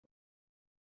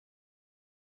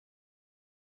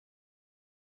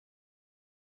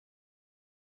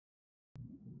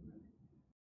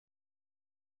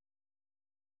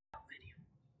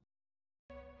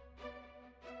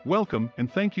Welcome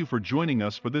and thank you for joining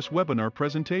us for this webinar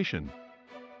presentation.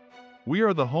 We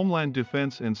are the Homeland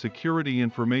Defense and Security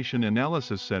Information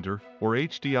Analysis Center, or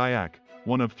HDIAC,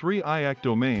 one of 3 IAC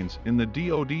domains in the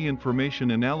DoD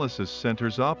Information Analysis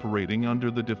Centers operating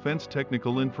under the Defense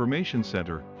Technical Information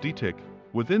Center, DTIC,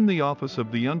 within the Office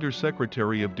of the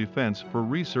Undersecretary of Defense for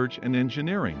Research and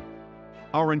Engineering.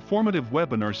 Our informative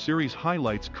webinar series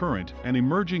highlights current and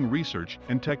emerging research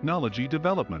and technology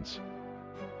developments.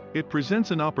 It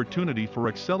presents an opportunity for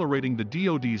accelerating the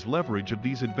DoD's leverage of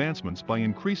these advancements by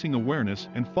increasing awareness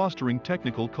and fostering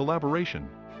technical collaboration.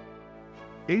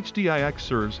 HDIAC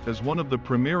serves as one of the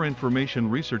premier information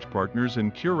research partners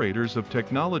and curators of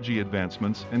technology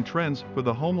advancements and trends for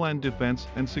the Homeland Defense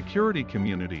and Security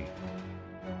community.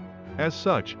 As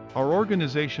such, our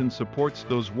organization supports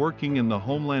those working in the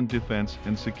Homeland Defense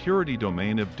and Security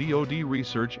domain of DoD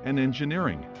research and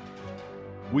engineering.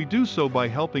 We do so by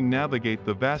helping navigate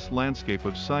the vast landscape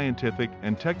of scientific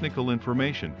and technical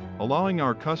information, allowing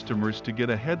our customers to get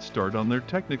a head start on their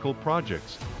technical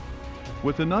projects.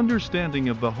 With an understanding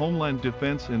of the Homeland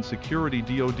Defense and Security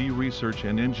DoD research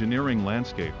and engineering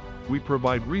landscape, we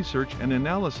provide research and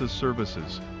analysis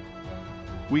services.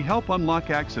 We help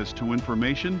unlock access to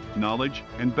information, knowledge,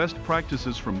 and best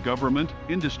practices from government,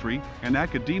 industry, and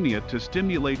academia to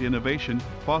stimulate innovation,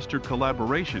 foster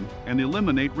collaboration, and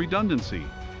eliminate redundancy.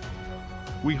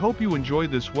 We hope you enjoy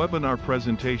this webinar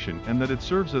presentation and that it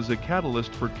serves as a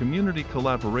catalyst for community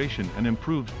collaboration and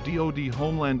improved DoD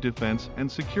Homeland Defense and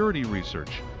Security research.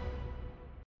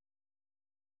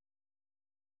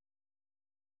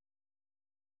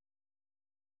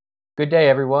 Good day,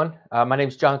 everyone. My name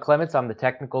is John Clements. I'm the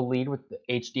technical lead with the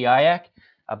HDIAC.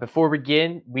 Before we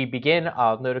begin,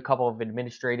 I'll note a couple of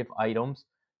administrative items.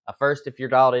 First, if you're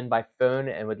dialed in by phone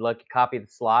and would like a copy of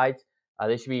the slides,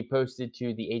 they should be posted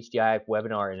to the HDIAC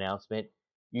webinar announcement.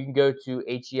 You can go to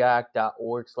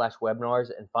hdIAC.org/webinars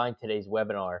and find today's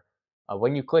webinar.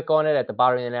 When you click on it at the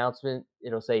bottom of the announcement,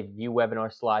 it'll say View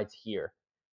Webinar Slides here.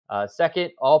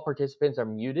 Second, all participants are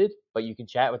muted, but you can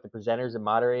chat with the presenters and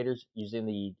moderators using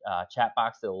the chat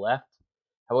box to the left.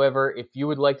 However, if you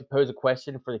would like to pose a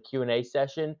question for the Q&A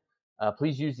session,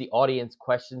 please use the audience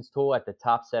questions tool at the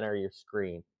top center of your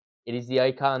screen. It is the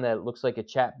icon that looks like a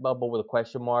chat bubble with a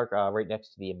question mark right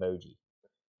next to the emoji.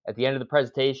 At the end of the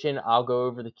presentation, I'll go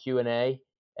over the Q&A,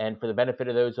 and for the benefit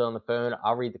of those on the phone,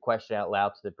 I'll read the question out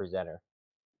loud to the presenter.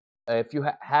 If you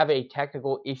have a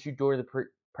technical issue during the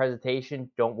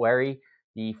presentation, don't worry.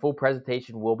 The full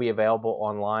presentation will be available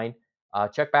online.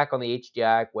 Check back on the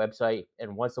HDIAC website,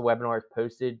 and once the webinar is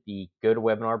posted, the Go to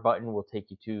Webinar button will take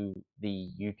you to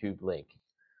the YouTube link.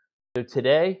 So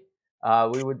today,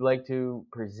 we would like to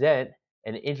present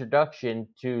an introduction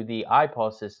to the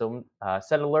IPAWS system,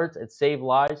 Send Alerts and Save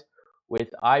Lives with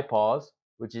IPAWS,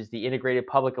 which is the Integrated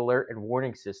Public Alert and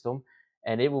Warning System,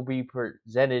 and it will be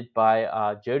presented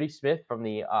by Jody Smith from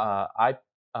the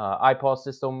IPAWS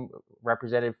system,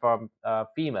 represented from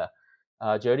FEMA.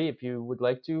 Jody, if you would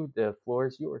like to, the floor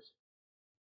is yours.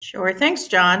 Sure. Thanks,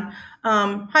 John.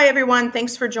 Hi, everyone.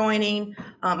 Thanks for joining.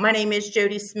 My name is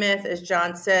Jody Smith. As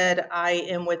John said, I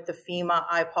am with the FEMA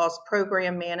IPAWS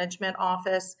Program Management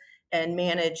Office and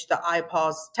manage the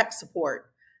IPAWS Tech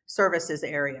Support Services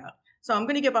area. So I'm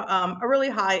going to give a really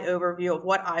high overview of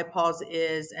what IPAWS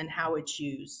is and how it's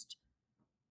used.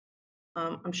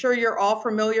 I'm sure you're all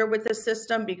familiar with this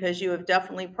system because you have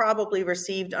definitely probably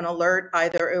received an alert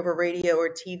either over radio or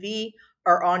TV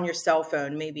or on your cell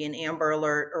phone, maybe an Amber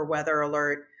Alert or weather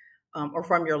alert, or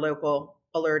from your local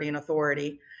alerting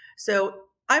authority. So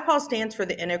IPAWS stands for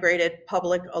the Integrated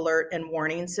Public Alert and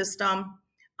Warning System.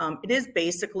 It is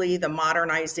basically the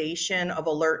modernization of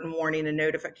alert and warning and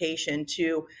notification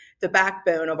to the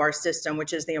backbone of our system,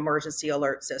 which is the emergency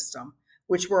alert system,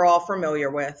 which we're all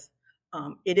familiar with.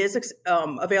 It is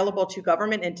available to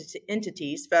government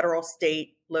entities, federal,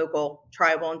 state, local,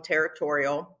 tribal, and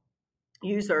territorial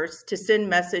users to send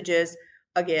messages,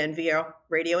 again, via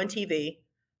radio and TV,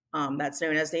 that's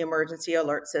known as the emergency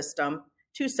alert system,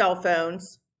 to cell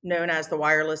phones, known as the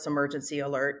wireless emergency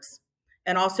alerts,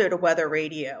 and also to weather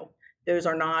radio. Those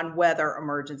are non-weather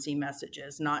emergency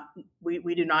messages.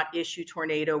 We do not issue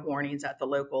tornado warnings at the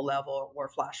local level or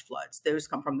flash floods. Those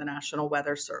come from the National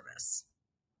Weather Service.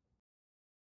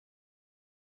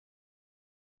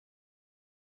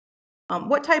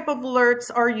 What type of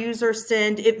alerts our users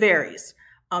send? It varies.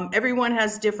 Everyone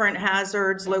has different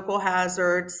hazards, local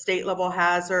hazards, state level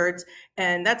hazards,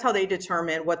 and that's how they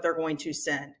determine what they're going to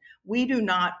send. We do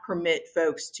not permit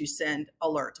folks to send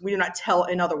alerts. We do not tell,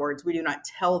 in other words, we do not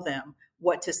tell them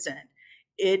what to send.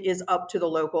 It is up to the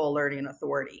local alerting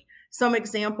authority. Some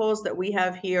examples that we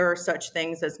have here are such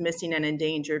things as missing and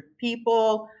endangered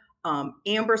people.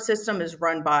 AMBER system is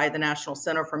run by the National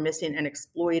Center for Missing and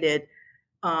Exploited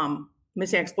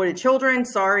Children,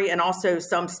 and also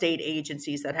some state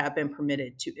agencies that have been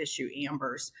permitted to issue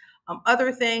AMBERs.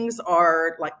 Other things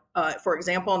are like, for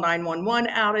example, 911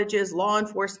 outages, law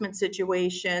enforcement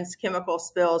situations, chemical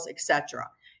spills, etc.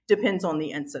 Depends on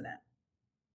the incident.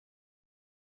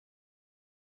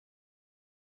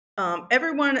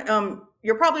 Everyone,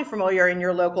 you're probably familiar in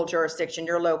your local jurisdiction,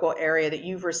 your local area, that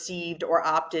you've received or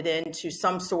opted into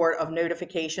some sort of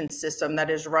notification system that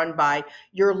is run by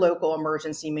your local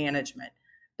emergency management.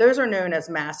 Those are known as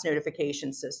mass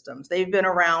notification systems. They've been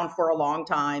around for a long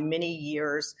time, many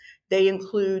years. They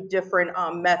include different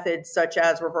methods such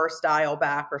as reverse dial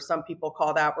back, or some people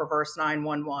call that reverse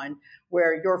 911,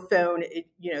 where your phone,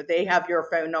 they have your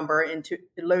phone number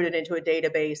loaded into a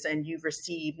database and you've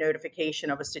received notification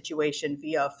of a situation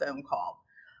via a phone call.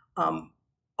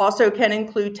 Also can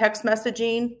include text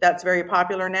messaging. That's very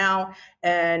popular now,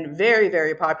 and very,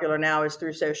 very popular now is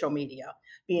through social media,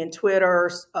 being Twitter,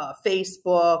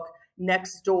 Facebook,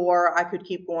 Nextdoor. I could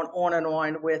keep going on and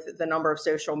on with the number of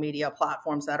social media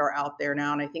platforms that are out there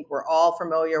now, and I think we're all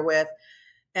familiar with,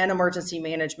 and emergency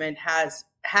management has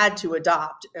had to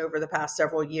adopt over the past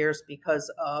several years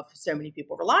because of so many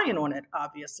people relying on it,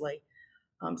 obviously.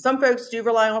 Some folks do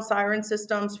rely on siren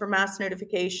systems for mass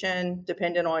notification,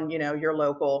 depending on, your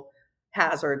local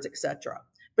hazards, etc.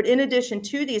 But in addition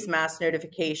to these mass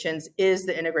notifications is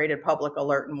the integrated public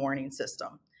alert and warning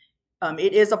system.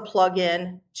 It is a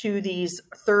plug-in to these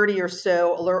 30 or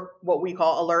so what we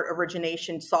call alert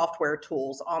origination software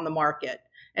tools on the market.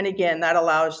 And again, that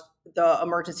allows the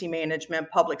emergency management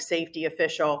public safety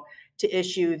official to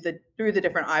issue through the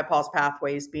different IPAWS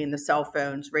pathways, being the cell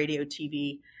phones, radio,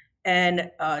 TV, and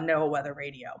NOAA weather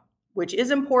radio, which is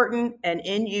important and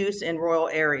in use in rural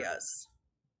areas.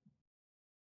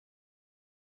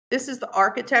 This is the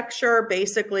architecture.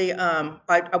 Basically, I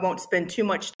won't spend too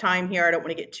much time here. I don't want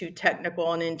to get too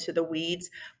technical and into the weeds,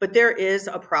 but there is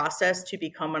a process to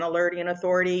become an alerting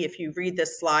authority. If you read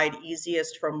this slide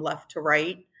easiest from left to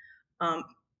right,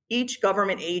 each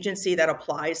government agency that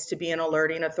applies to be an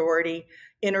alerting authority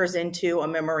enters into a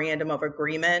memorandum of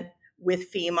agreement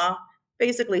with FEMA,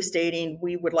 basically stating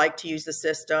we would like to use the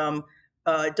system.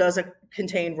 It doesn't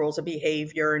contain rules of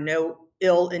behavior, no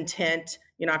ill intent.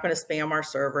 You're not going to spam our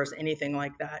servers, anything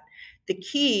like that. The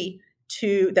key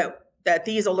to that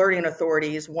these alerting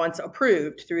authorities, once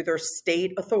approved through their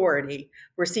state authority,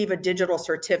 receive a digital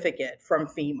certificate from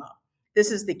FEMA.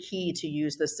 This is the key to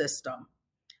use the system.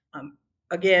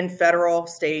 Again, federal,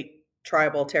 state,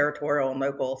 tribal, territorial, and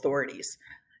local authorities.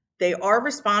 They are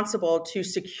responsible to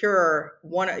secure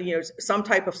some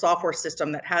type of software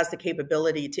system that has the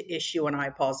capability to issue an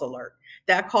IPAWS alert.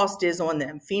 That cost is on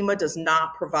them. FEMA does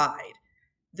not provide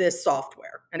this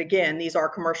software. And again, these are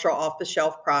commercial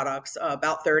off-the-shelf products,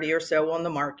 about 30 or so on the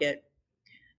market.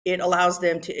 It allows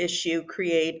them to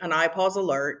create an IPAWS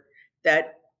alert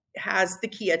that has the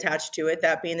key attached to it,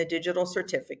 that being the digital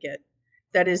certificate,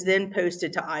 that is then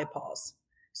posted to IPAWS.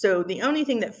 So the only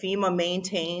thing that FEMA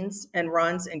maintains and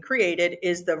runs and created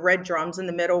is the red drums in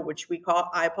the middle, which we call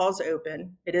IPAWS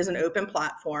Open. It is an open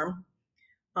platform.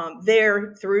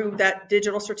 There, through that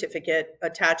digital certificate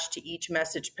attached to each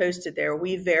message posted there,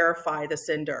 we verify the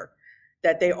sender,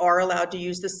 that they are allowed to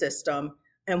use the system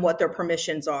and what their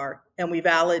permissions are. And we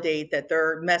validate that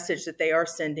their message that they are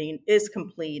sending is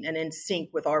complete and in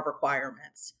sync with our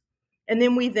requirements. And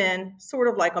then we sort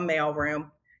of like a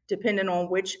mailroom, depending on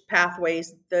which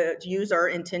pathways the user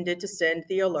intended to send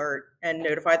the alert and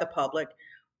notify the public,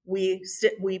 we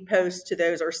post to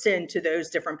those or send to those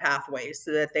different pathways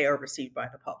so that they are received by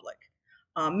the public.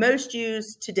 Most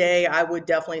used today, I would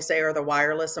definitely say, are the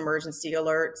wireless emergency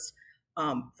alerts,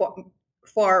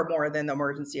 far more than the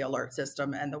emergency alert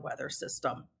system and the weather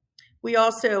system. We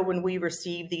also, when we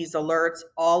receive these alerts,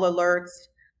 all alerts,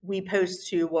 we post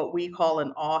to what we call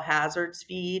an all hazards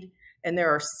feed. And there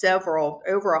are several,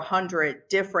 over 100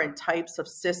 different types of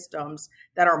systems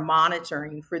that are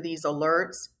monitoring for these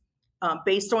alerts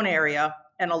based on area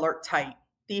and alert type.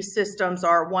 These systems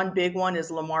are, one big one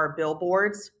is Lamar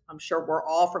billboards. I'm sure we're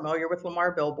all familiar with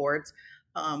Lamar billboards.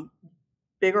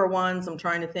 Bigger ones, I'm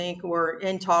trying to think, we're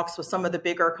in talks with some of the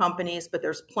bigger companies, but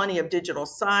there's plenty of digital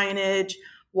signage,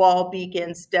 wall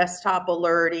beacons, desktop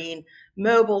alerting,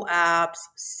 mobile apps,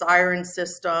 siren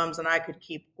systems, and I could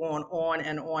keep going on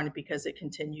and on because it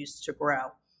continues to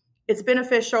grow. It's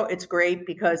beneficial, it's great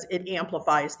because it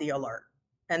amplifies the alert.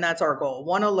 And that's our goal.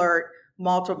 One alert,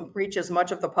 reach as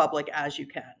much of the public as you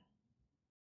can.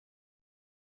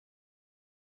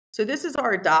 So this is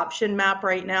our adoption map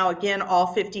right now. Again, all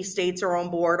 50 states are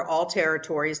on board, all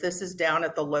territories. This is down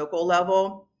at the local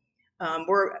level.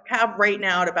 We have right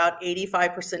now at about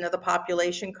 85% of the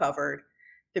population covered.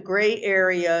 The gray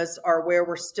areas are where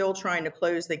we're still trying to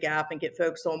close the gap and get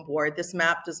folks on board. This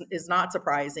map is not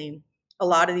surprising. A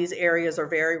lot of these areas are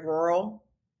very rural.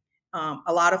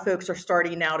 A lot of folks are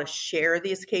starting now to share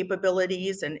these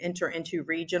capabilities and enter into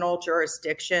regional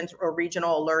jurisdictions or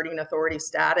regional alerting authority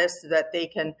status so that they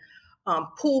can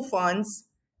pool funds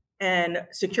and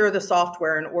secure the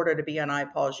software in order to be an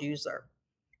IPAWS user.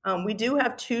 We do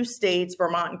have 2 states,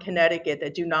 Vermont and Connecticut,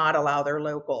 that do not allow their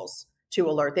locals to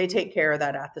alert. They take care of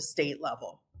that at the state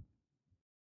level.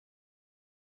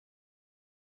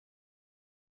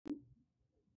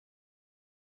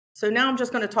 So now I'm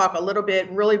just going to talk a little bit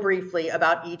really briefly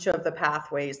about each of the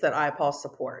pathways that IPAWS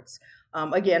supports.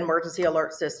 Again, emergency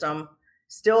alert system,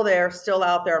 still there, still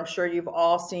out there. I'm sure you've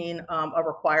all seen a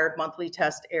required monthly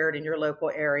test aired in your local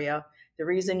area. The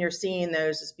reason you're seeing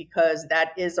those is because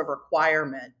that is a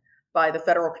requirement by the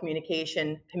Federal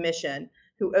Communication Commission,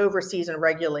 who oversees and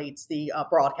regulates the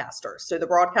broadcasters. So the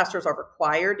broadcasters are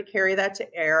required to carry that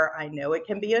to air. I know it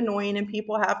can be annoying and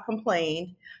people have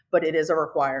complained, but it is a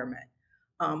requirement.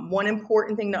 One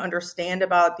important thing to understand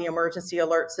about the emergency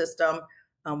alert system,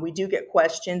 we do get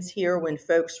questions here when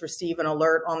folks receive an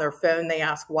alert on their phone. They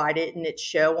ask, why didn't it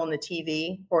show on the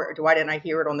TV, or why didn't I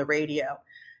hear it on the radio?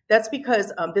 That's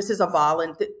because this is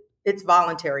it's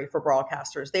voluntary for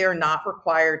broadcasters. They are not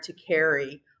required to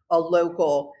carry a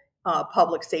local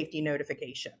public safety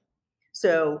notification.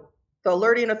 So the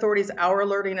alerting authorities, our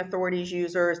alerting authorities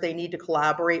users, they need to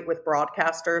collaborate with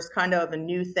broadcasters, kind of a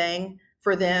new thing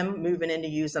for them moving into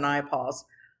using IPAWS.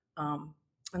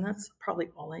 And that's probably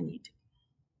all I need to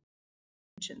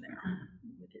mention there.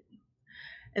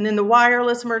 And then the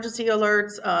wireless emergency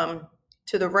alerts,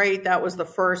 to the right, that was the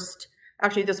first,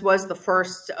 actually this was the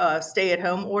first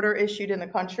stay-at-home order issued in the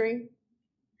country.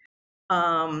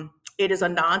 It is a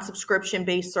non-subscription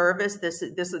based service.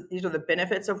 These are the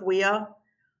benefits of WEA.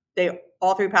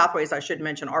 All 3 pathways, I should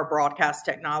mention, are broadcast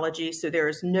technology, so there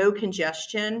is no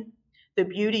congestion. The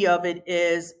beauty of it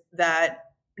is that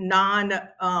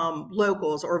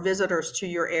non-locals or visitors to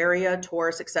your area,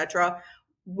 tourists, etc.,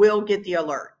 will get the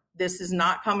alert. This is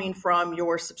not coming from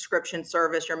your subscription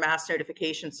service, your mass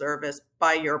notification service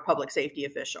by your public safety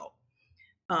official.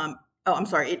 I'm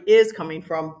sorry, it is coming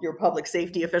from your public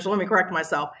safety official. Let me correct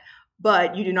myself,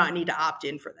 but you do not need to opt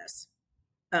in for this.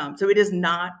 So it is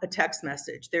not a text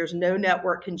message. There's no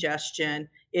network congestion.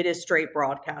 It is straight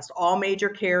broadcast. All major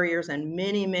carriers and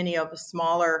many, many of the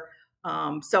smaller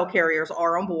cell carriers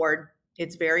are on board.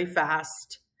 It's very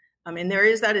fast. And there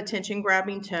is that attention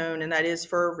grabbing tone, and that is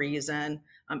for a reason.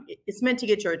 It's meant to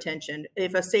get your attention.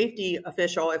 If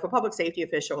a public safety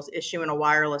official is issuing a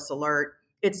wireless alert,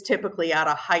 it's typically at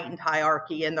a heightened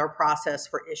hierarchy in their process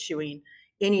for issuing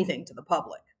anything to the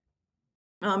public.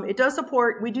 We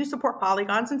do support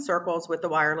polygons and circles with the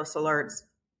wireless alerts.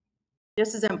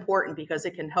 This is important because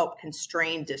it can help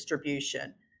constrain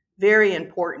distribution. Very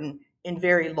important in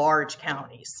very large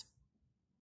counties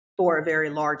or a very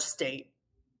large state.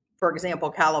 For example,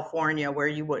 California, where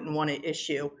you wouldn't want to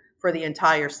issue for the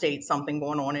entire state something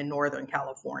going on in Northern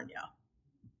California.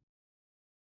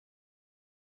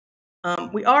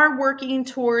 We are working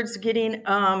towards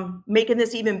making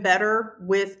this even better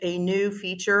with a new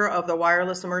feature of the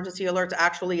wireless emergency alerts.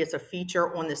 Actually, it's a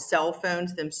feature on the cell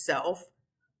phones themselves.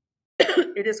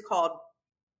 It is called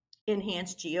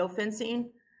enhanced geofencing.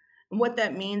 And what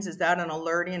that means is that an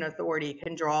alerting authority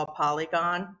can draw a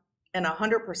polygon, and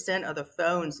 100% of the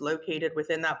phones located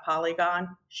within that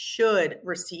polygon should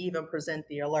receive and present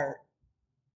the alert.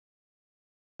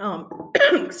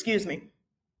 Excuse me.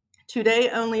 Today,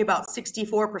 only about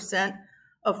 64%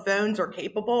 of phones are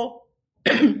capable.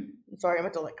 I'm sorry, I'm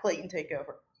going to let Clayton take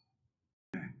over.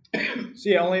 So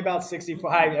yeah, only about 64.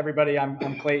 Hi, everybody. I'm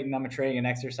Clayton. I'm a training and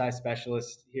exercise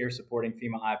specialist here supporting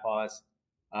FEMA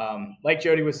IPAWS. Like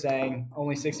Jody was saying,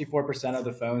 only 64% of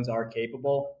the phones are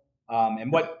capable. And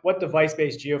what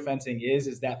device-based geofencing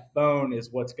is that phone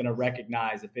is what's going to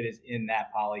recognize if it is in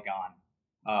that polygon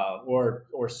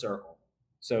or circle.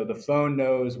 So the phone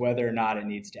knows whether or not it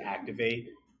needs to activate.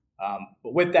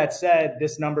 But with that said,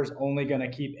 this number is only going to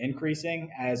keep increasing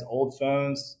as old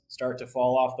phones start to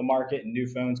fall off the market and new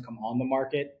phones come on the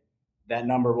market. That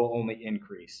number will only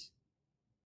increase.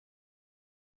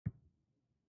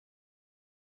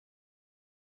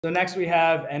 So next we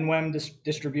have NWEM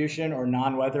distribution or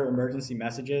non-weather emergency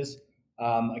messages.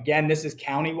 Again, this is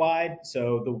countywide.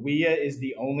 So the WEA is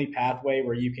the only pathway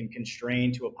where you can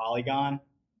constrain to a polygon.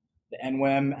 The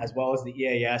NWEM as well as the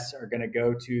EAS are going to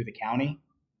go to the county.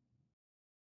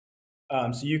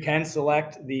 So you can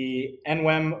select the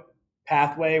NWEM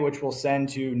pathway, which will send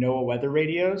to NOAA weather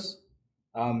radios.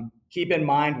 Keep in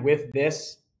mind with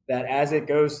this that as it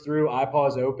goes through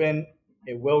IPAWS Open,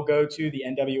 it will go to the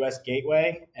NWS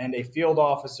gateway, and a field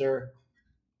officer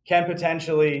can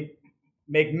potentially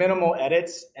make minimal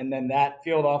edits, and then that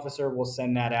field officer will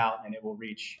send that out and it will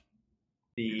reach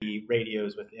the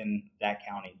radios within that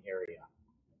county area.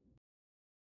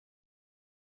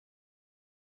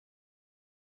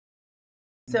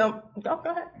 So go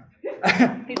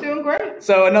ahead. He's doing great.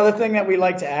 So another thing that we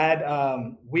like to add,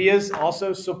 WEAs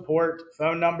also support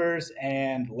phone numbers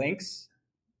and links,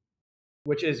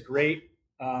 which is great.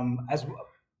 As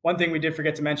one thing we did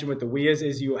forget to mention with the WEAs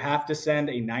is you have to send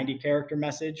a 90-character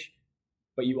message,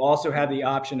 but you also have the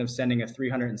option of sending a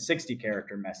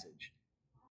 360-character message.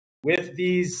 With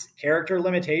these character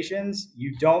limitations,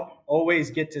 you don't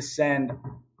always get to send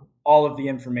all of the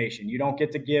information. You don't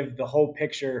get to give the whole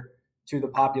picture to the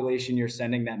population you're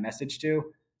sending that message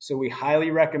to. So we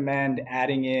highly recommend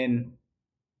adding in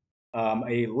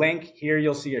a link. Here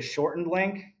you'll see a shortened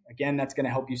link. Again, that's going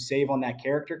to help you save on that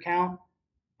character count.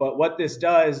 But what this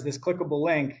does, this clickable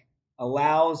link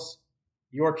allows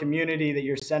your community that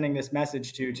you're sending this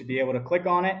message to be able to click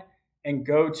on it and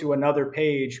go to another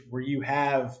page where you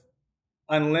have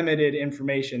unlimited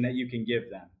information that you can give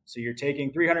them. So you're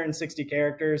taking 360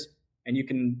 characters and you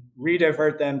can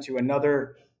redivert them to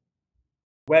another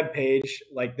web page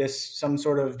like this, some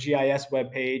sort of GIS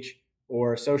web page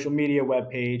or social media web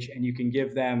page, and you can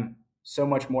give them so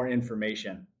much more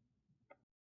information.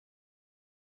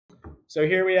 So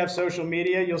here we have social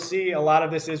media. You'll see a lot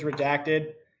of this is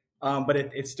redacted, but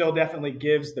it still definitely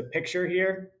gives the picture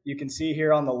here. You can see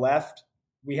here on the left,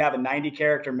 we have a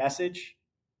 90-character message.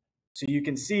 So you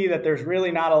can see that there's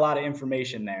really not a lot of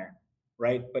information there,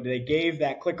 right? But they gave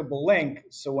that clickable link.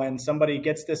 So when somebody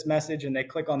gets this message and they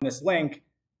click on this link,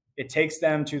 it takes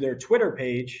them to their Twitter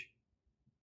page,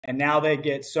 and now they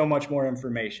get so much more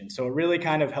information. So it really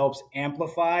kind of helps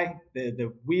amplify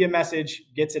the WEA message,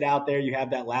 gets it out there. You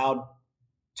have that loud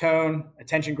tone,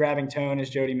 attention-grabbing tone, as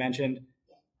Jody mentioned.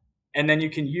 And then you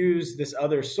can use this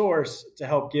other source to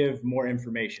help give more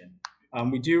information.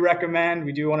 We do want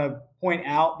to point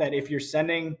out that if you're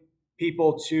sending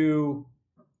people to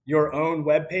your own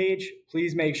web page,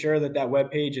 please make sure that that web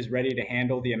page is ready to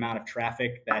handle the amount of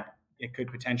traffic that it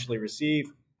could potentially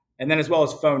receive. And then as well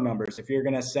as phone numbers. If you're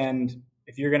going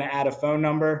to add a phone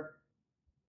number,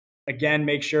 again,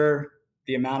 make sure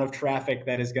the amount of traffic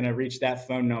that is going to reach that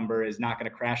phone number is not going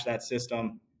to crash that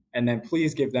system. And then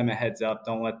please give them a heads up.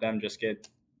 Don't let them just get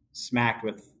smacked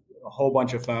with a whole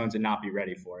bunch of phones and not be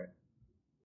ready for it.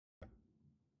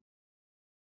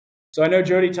 So I know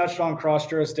Jody touched on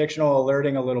cross-jurisdictional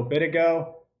alerting a little bit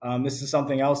ago. This is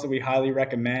something else that we highly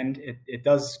recommend. It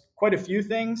does quite a few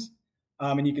things.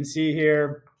 And you can see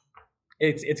here,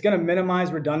 it's going to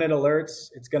minimize redundant alerts.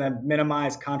 It's going to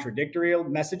minimize contradictory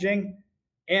messaging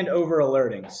and over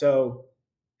alerting. So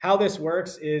how this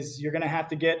works is you're going to have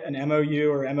to get an MOU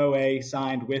or MOA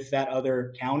signed with that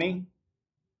other county.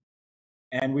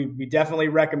 And we definitely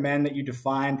recommend that you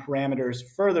define parameters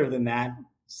further than that.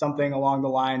 Something along the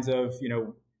lines of,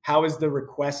 how is the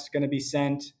request going to be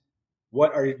sent?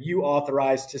 What are you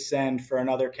authorized to send for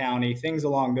another county? Things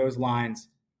along those lines.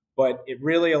 But it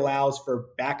really allows for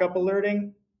backup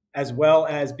alerting, as well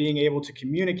as being able to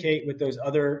communicate with those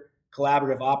other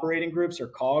collaborative operating groups, or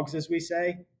COGs, as we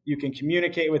say. You can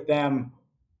communicate with them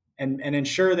and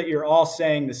ensure that you're all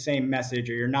saying the same message,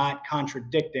 or you're not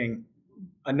contradicting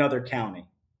another county.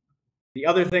 The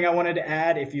other thing I wanted to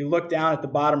add, if you look down at the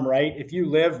bottom right, if you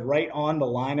live right on the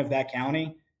line of that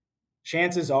county,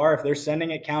 chances are if they're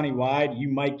sending it countywide, you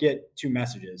might get 2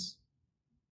 messages.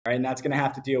 Right? And that's going to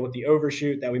have to deal with the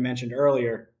overshoot that we mentioned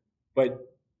earlier. But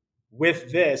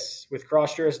with this, with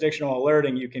cross-jurisdictional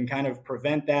alerting, you can kind of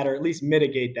prevent that, or at least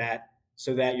mitigate that,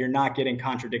 so that you're not getting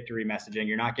contradictory messaging.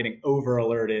 You're not getting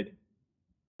over-alerted,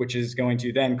 which is going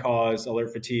to then cause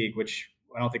alert fatigue, which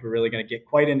I don't think we're really going to get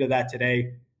quite into that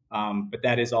today. But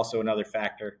that is also another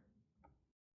factor.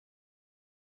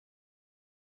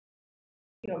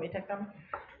 You want me to take them?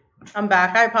 I'm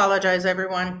back. I apologize,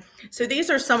 everyone. So these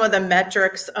are some of the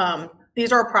metrics.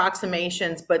 These are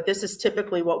approximations, but this is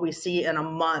typically what we see in a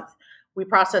month. We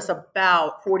process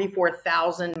about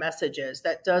 44,000 messages.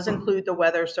 That does include the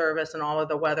weather service and all of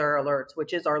the weather alerts,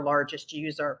 which is our largest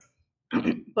user.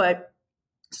 But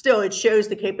still, it shows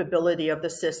the capability of the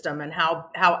system and how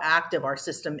active our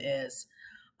system is.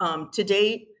 To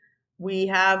date, we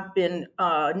have been,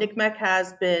 NCMEC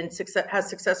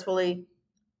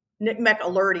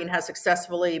alerting has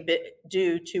successfully,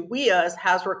 due to WEAs,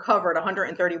 has recovered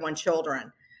 131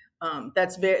 children.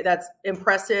 That's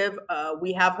impressive.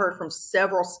 We have heard from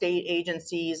several state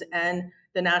agencies and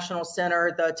the National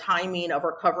Center, the timing of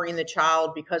recovering the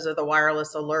child because of the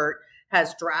wireless alert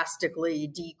has drastically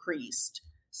decreased.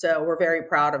 So we're very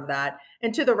proud of that.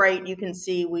 And to the right, you can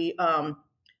see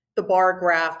the bar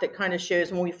graph that kind of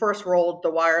shows when we first rolled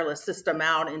the wireless system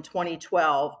out in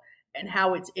 2012 and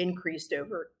how it's increased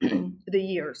over the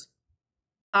years.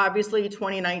 Obviously,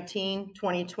 2019,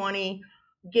 2020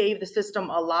 gave the system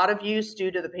a lot of use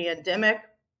due to the pandemic.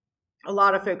 A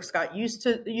lot of folks got used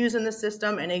to using the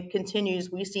system, and it continues.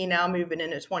 We see now moving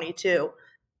into 22,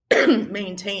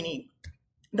 maintaining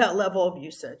that level of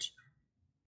usage.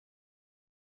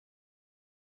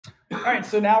 All right,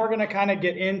 so now we're going to kind of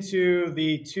get into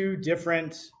the two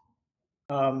different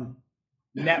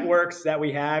networks that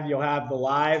we have. You'll have the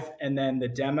live and then the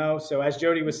demo. So as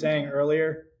Jody was saying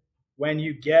earlier, when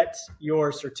you get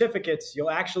your certificates, you'll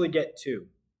actually get two.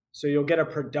 So you'll get a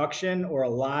production or a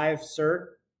live cert,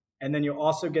 and then you'll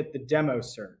also get the demo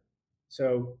cert.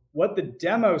 So what the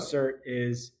demo cert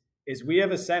is we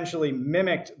have essentially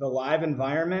mimicked the live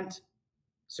environment.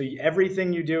 So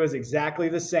everything you do is exactly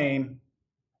the same.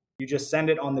 You just send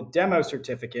it on the demo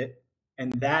certificate,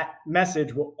 and that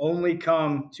message will only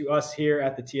come to us here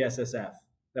at the TSSF.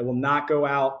 That will not go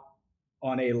out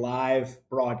on a live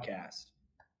broadcast.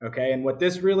 Okay, and what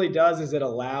this really does is it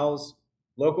allows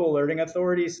local alerting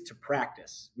authorities to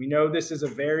practice. We know this is a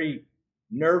very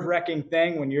nerve-wracking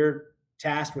thing when you're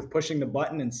tasked with pushing the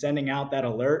button and sending out that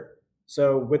alert.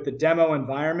 So with the demo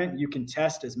environment, you can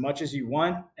test as much as you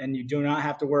want, and you do not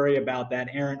have to worry about that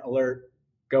errant alert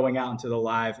going out into the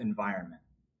live environment.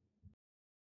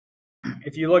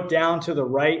 If you look down to the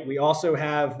right, we also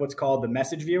have what's called the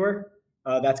message viewer.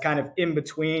 That's kind of in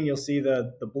between. You'll see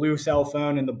the blue cell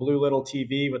phone and the blue little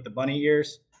TV with the bunny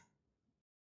ears.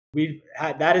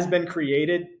 That has been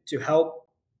created to help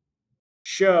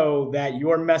show that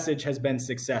your message has been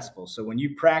successful. So when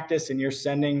you practice and you're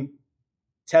sending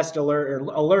test alert or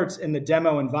alerts in the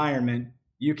demo environment,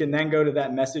 you can then go to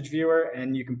that message viewer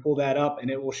and you can pull that up,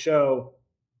 and it will show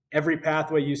every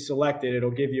pathway you selected.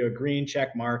 It'll give you a green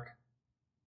check mark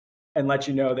and let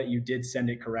you know that you did send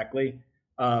it correctly.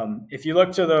 If you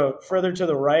look further to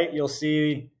the right, you'll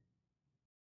see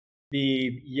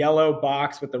the yellow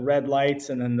box with the red lights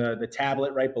and then the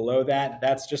tablet right below that.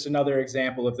 That's just another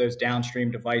example of those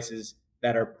downstream devices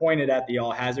that are pointed at the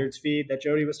all hazards feed that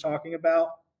Jody was talking about.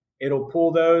 It'll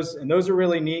pull those, and those are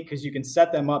really neat because you can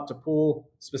set them up to pull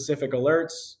specific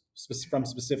alerts from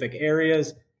specific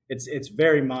areas. It's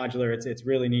very modular. It's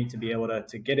really neat to be able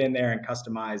to get in there and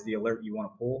customize the alert you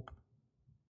want to pull.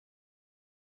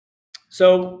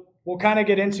 So we'll kind of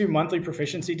get into monthly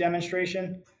proficiency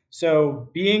demonstration. So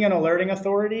being an alerting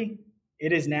authority,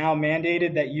 it is now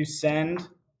mandated that you send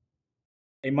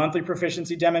a monthly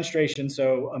proficiency demonstration,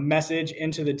 so a message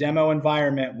into the demo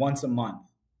environment once a month.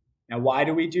 Now, why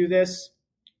do we do this?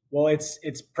 Well,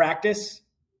 it's practice,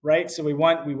 right? So we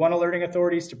want alerting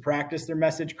authorities to practice their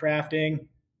message crafting,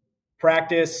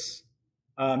 practice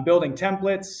building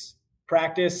templates,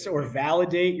 practice or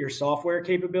validate your software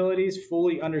capabilities,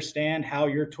 fully understand how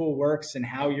your tool works and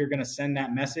how you're going to send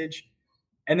that message.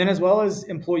 And then as well as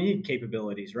employee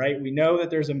capabilities, right? We know that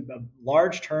there's a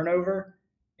large turnover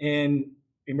in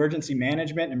emergency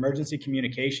management, emergency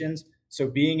communications. So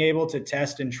being able to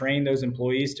test and train those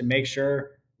employees to make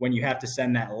sure when you have to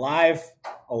send that live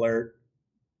alert,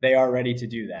 they are ready to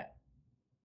do that.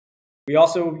 We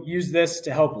also use this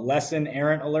to help lessen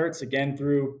errant alerts, again,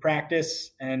 through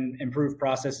practice and improve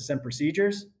processes and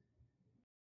procedures.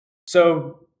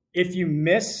 So if you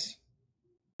miss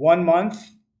 1 month,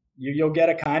 you'll get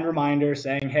a kind reminder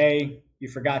saying, hey, you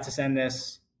forgot to send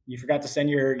this. You forgot to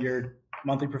send your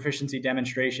monthly proficiency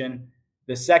demonstration.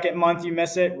 The second month you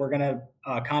miss it, we're going to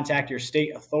contact your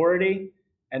state authority.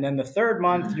 And then the third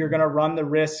month, you're going to run the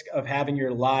risk of having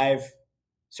your live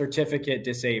certificate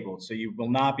disabled. So you will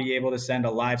not be able to send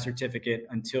a live certificate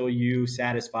until you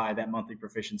satisfy that monthly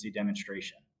proficiency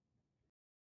demonstration.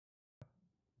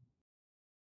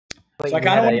 So I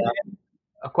kind of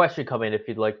a question come in if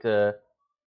you'd like to.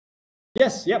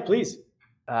 Yes, yeah, please.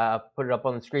 Put it up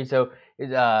on the screen. So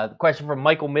the question from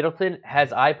Michael Middleton: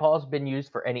 has IPAWS been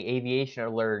used for any aviation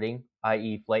alerting,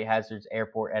 i.e. flight hazards,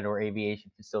 airport and or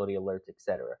aviation facility alerts,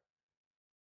 etc.?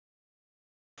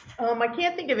 I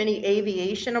can't think of any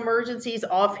aviation emergencies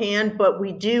offhand, but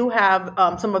we do have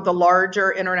some of the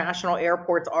larger international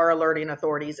airports are alerting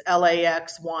authorities,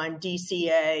 LAX, one,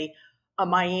 DCA,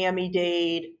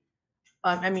 Miami-Dade,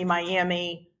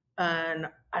 Miami, and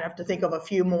I'd have to think of a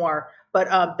few more,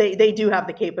 but they do have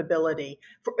the capability.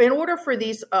 In order for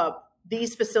these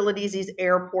these facilities, these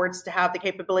airports, to have the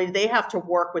capability, they have to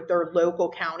work with their local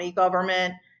county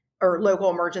government or local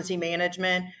emergency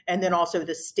management, and then also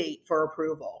the state for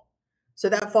approval. So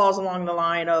that falls along the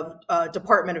line of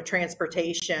Department of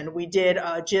Transportation. We did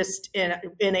just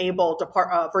enable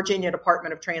Virginia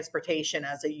Department of Transportation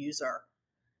as a user,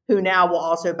 who now will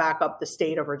also back up the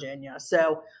state of Virginia.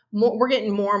 So we're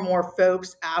getting more and more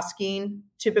folks asking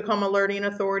to become alerting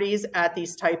authorities at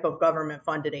these type of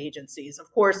government-funded agencies.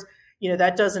 Of course,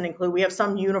 that doesn't include, we have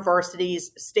some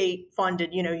universities,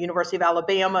 state-funded, University of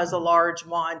Alabama is a large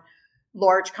one,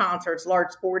 large concerts,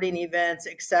 large sporting events,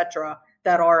 etc.,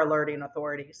 that are alerting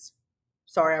authorities.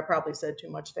 Sorry, I probably said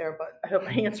too much there, but I hope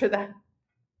I answered that.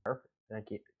 Perfect. Thank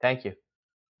you. Thank you.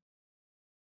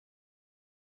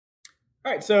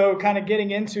 All right, so kind of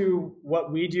getting into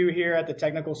what we do here at the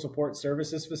Technical Support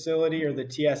Services Facility, or the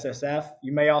TSSF.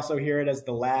 You may also hear it as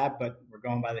the lab, but we're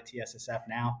going by the TSSF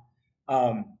now.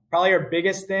 Probably our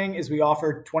biggest thing is we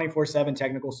offer 24/7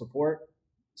 technical support.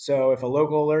 So if a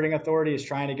local alerting authority is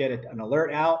trying to get an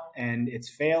alert out and it's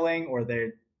failing, or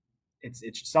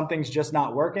something's just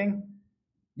not working,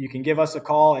 you can give us a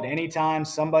call at any time.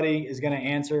 Somebody is going to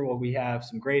answer. Well, we have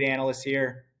some great analysts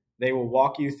here. They will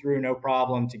walk you through, no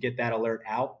problem, to get that alert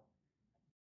out.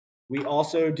 We will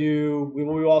also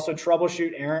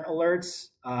troubleshoot errant alerts,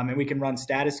 and we can run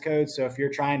status codes. So if you're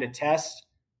trying to test,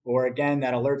 or again,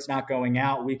 that alert's not going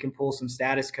out, we can pull some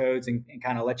status codes and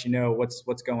kind of let you know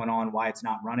what's going on, why it's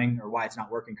not running, or why it's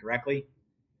not working correctly.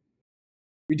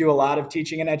 We do a lot of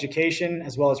teaching and education,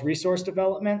 as well as resource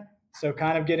development. So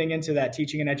kind of getting into that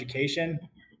teaching and education,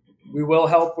 we will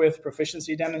help with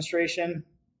proficiency demonstration.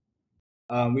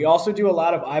 We also do a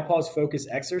lot of IPAWS focus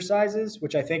exercises,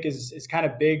 which I think is kind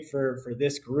of big for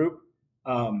this group.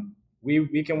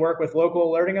 We can work with local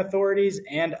alerting authorities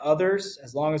and others.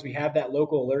 As long as we have that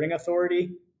local alerting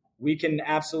authority, we can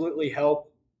absolutely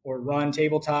help or run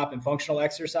tabletop and functional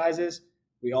exercises.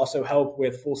 We also help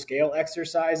with full-scale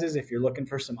exercises. If you're looking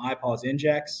for some IPAWS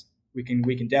injects, we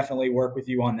can definitely work with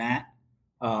you on that.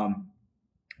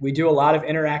 We do a lot of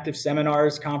interactive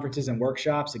seminars, conferences, and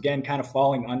workshops, again, kind of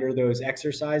falling under those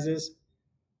exercises.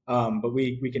 But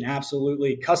we can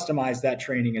absolutely customize that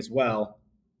training as well,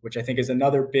 which I think is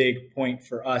another big point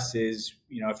for us is,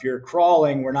 if you're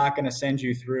crawling, we're not going to send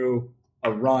you through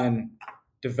a run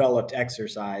developed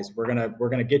exercise. We're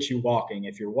going to get you walking.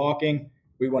 If you're walking,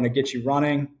 we want to get you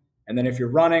running. And then if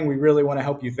you're running, we really want to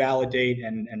help you validate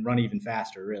and run even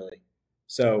faster, really.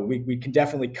 So we can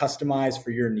definitely customize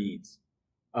for your needs.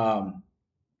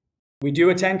 We do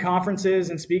attend conferences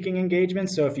and speaking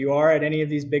engagements. So if you are at any of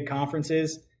these big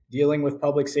conferences dealing with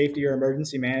public safety or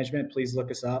emergency management, please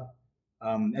look us up.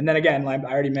 And then again, like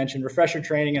I already mentioned, refresher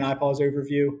training and IPAWS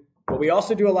Overview. But we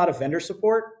also do a lot of vendor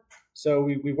support. So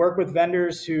we work with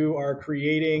vendors who are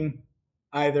creating,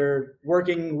 either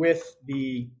working with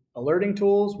the alerting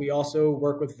tools. We also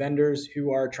work with vendors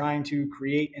who are trying to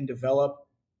create and develop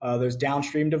those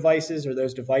downstream devices, or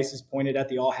those devices pointed at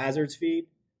the all hazards feed.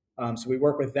 So we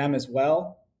work with them as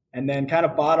well. And then kind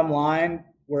of bottom line,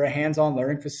 we're a hands-on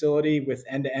learning facility with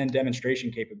end-to-end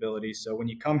demonstration capabilities. So when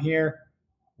you come here,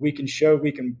 we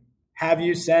can have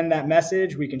you send that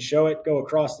message. We can show it go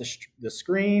across the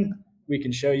screen. We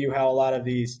can show you how a lot of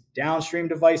these downstream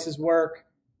devices work.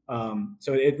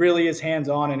 So it really is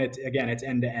hands-on, and it's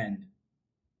end-to-end.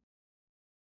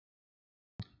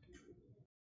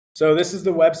 So this is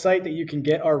the website that you can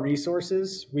get our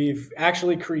resources. We've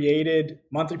actually created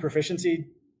monthly proficiency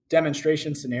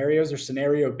demonstration scenarios, or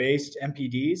scenario-based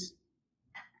MPDs.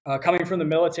 Coming from the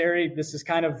military, this is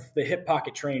kind of the hip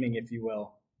pocket training, if you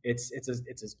will. It's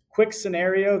a quick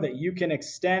scenario that you can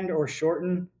extend or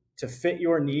shorten to fit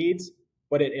your needs,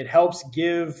 but it helps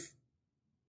give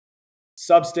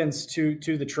substance to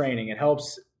the training. It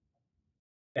helps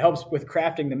with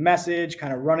crafting the message,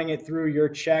 kind of running it through your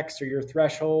checks or your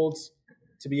thresholds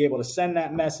to be able to send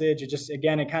that message.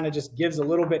 It kind of just gives a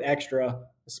little bit extra,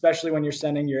 especially when you're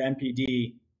sending your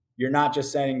MPD. You're not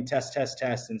just saying test, test,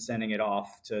 test and sending it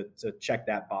off to check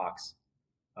that box.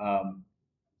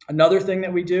 Another thing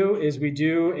that we do is we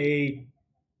do a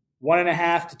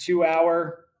 1.5 to 2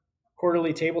 hour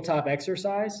quarterly tabletop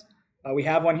exercise. We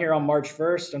have one here on March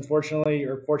 1st. Unfortunately,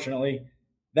 or fortunately,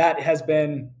 that has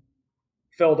been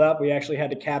filled up. We actually had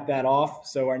to cap that off.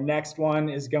 So our next one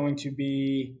is going to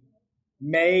be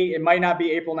May. It might not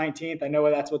be April 19th. I know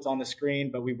that's what's on the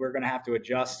screen, but we're going to have to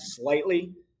adjust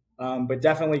slightly. But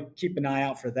definitely keep an eye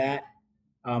out for that.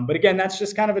 But again, that's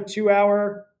just kind of a 2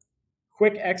 hour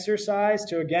quick exercise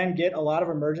to, again, get a lot of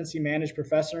emergency managed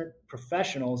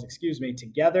professionals,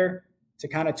 together to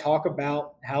kind of talk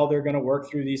about how they're going to work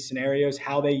through these scenarios,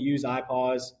 how they use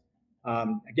IPAWS,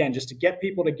 Again, just to get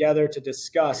people together to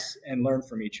discuss and learn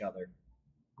from each other.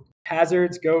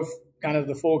 Hazards go kind of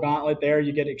the full gauntlet there.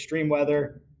 You get extreme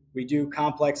weather, we do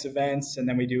complex events, and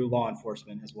then we do law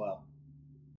enforcement as well.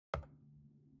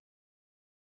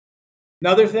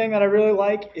 Another thing that I really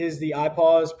like is the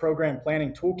IPAWS Program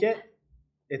Planning Toolkit.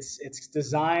 It's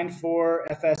designed for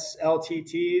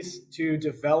FSLTTs to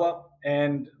develop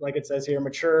and, like it says here,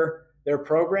 mature their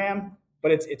program,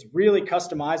 but it's really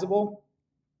customizable.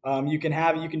 You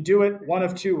can do it one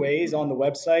of two ways on the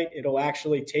website. It'll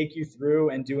actually take you through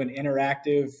and do an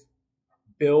interactive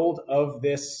build of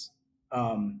this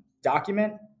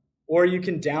document, or you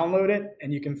can download it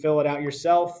and you can fill it out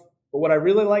yourself. But what I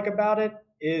really like about it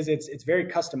is it's very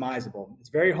customizable. It's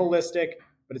very holistic,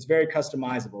 but it's very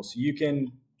customizable. So you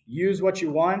can use what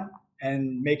you want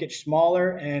and make it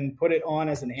smaller and put it on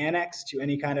as an annex to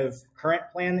any kind of current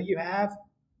plan that you have,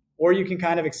 or you can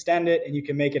kind of extend it and you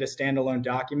can make it a standalone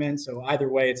document. So either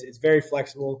way, it's very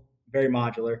flexible, very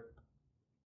modular.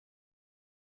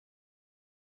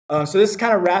 So this is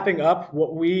kind of wrapping up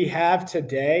what we have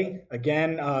today.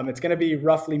 Again, it's going to be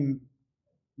roughly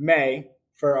May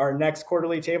for our next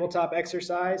quarterly tabletop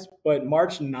exercise, but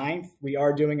March 9th, we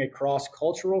are doing a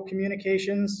cross-cultural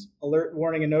communications alert,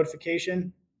 warning, and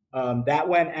notification. That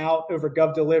went out over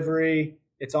GovDelivery.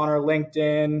 It's on our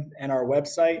LinkedIn and our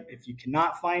website. If you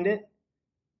cannot find it,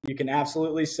 you can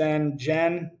absolutely send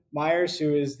Jen Myers,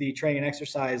 who is the training and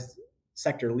exercise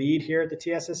sector lead here at the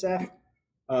TSSF,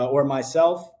 or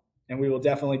myself, and we will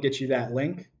definitely get you that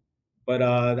link.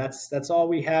 But that's all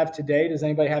we have today. Does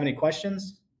anybody have any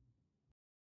questions?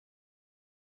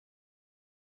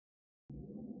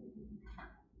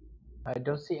 I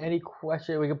don't see any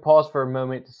question. We can pause for a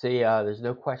moment to see. There's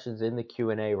no questions in the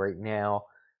Q&A right now.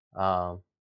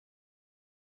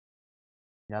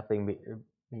 Nothing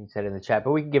being said in the chat,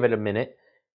 but we can give it a minute.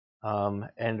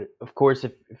 And of course,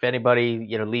 if anybody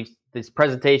leaves, this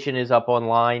presentation is up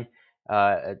online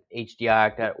at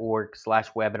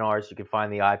HDIAC.org/webinars. You can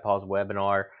find the IPAWS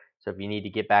webinar. So if you need to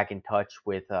get back in touch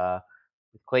with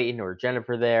Clayton or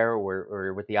Jennifer there,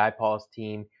 or with the IPAWS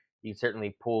team, you can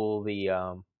certainly pull the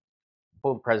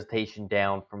presentation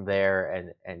down from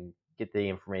there and get the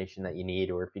information that you need.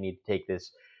 Or if you need to take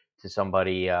this to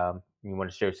somebody, you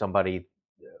want to show somebody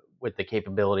what the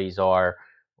capabilities are,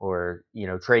 or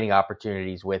training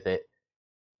opportunities with it.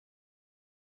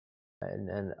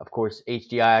 And of course,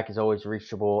 HDIAC is always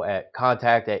reachable at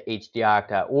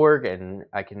contact@HDIAC.org, and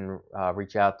I can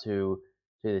reach out to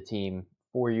the team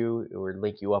for you or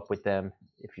link you up with them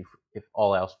if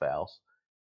all else fails.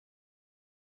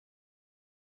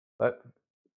 But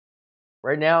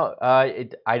right now, I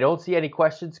don't see any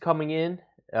questions coming in.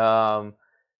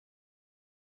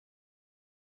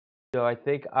 So I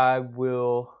think I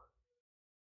will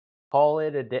call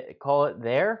it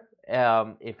there.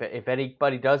 If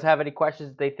anybody does have any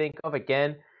questions they think of,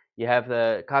 again, you have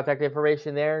the contact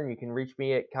information there, and you can reach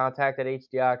me at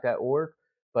contact@HDIAC.org.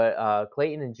 But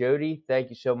Clayton and Jody, thank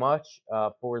you so much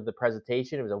for the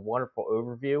presentation. It was a wonderful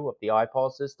overview of the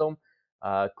IPAWS system.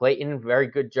 Clayton, very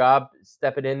good job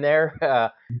stepping in there,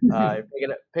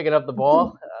 picking up the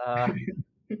ball.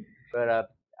 But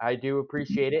I do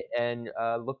appreciate it, and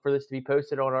look for this to be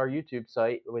posted on our YouTube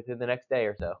site within the next day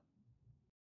or so.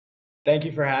 Thank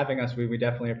you for having us. We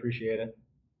definitely appreciate it.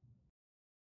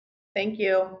 Thank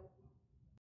you.